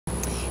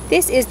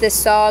This is the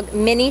SOG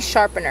Mini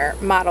Sharpener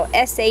model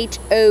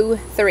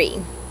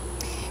SH03.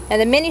 Now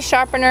the Mini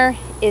Sharpener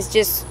is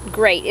just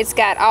great. It's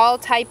got all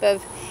type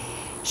of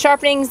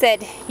sharpenings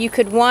that you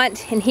could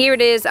want, and here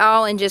it is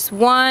all in just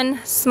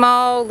one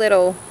small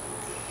little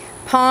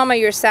palm of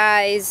your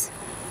size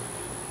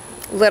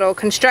little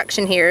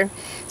construction here.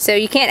 So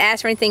you can't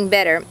ask for anything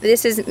better.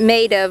 This is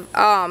made of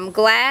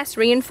glass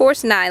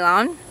reinforced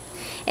nylon,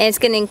 and it's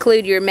going to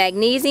include your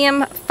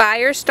magnesium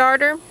fire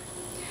starter,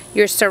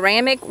 your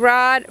ceramic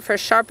rod for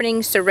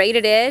sharpening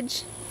serrated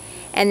edge,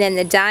 and then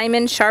the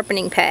diamond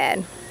sharpening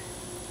pad.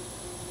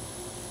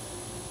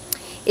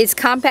 It's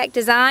compact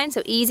design,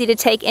 so easy to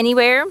take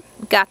anywhere.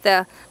 Got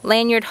the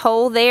lanyard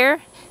hole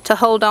there to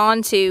hold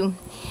on to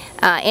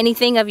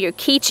anything of your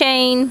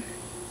keychain,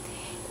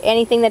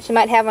 anything that you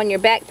might have on your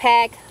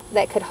backpack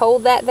that could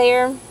hold that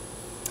there.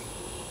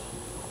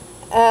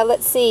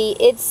 Let's see,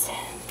 it's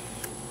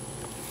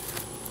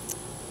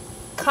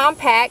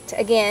compact.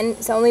 Again,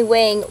 it's only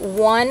weighing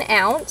 1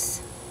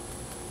 ounce.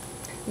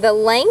 The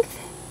length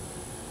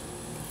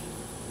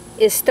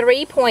is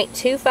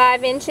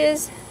 3.25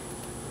 inches.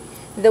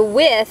 The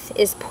width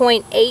is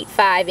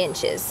 0.85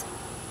 inches.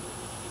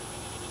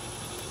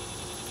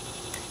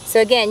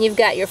 So again, you've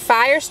got your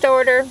fire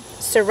starter,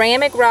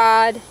 ceramic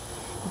rod,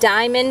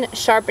 diamond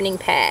sharpening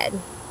pad.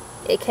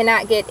 It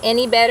cannot get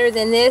any better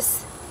than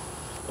this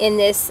in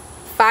this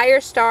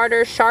Fire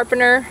Starter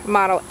Sharpener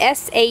model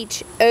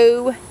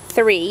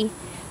SH03,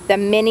 the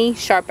Mini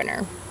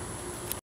Sharpener.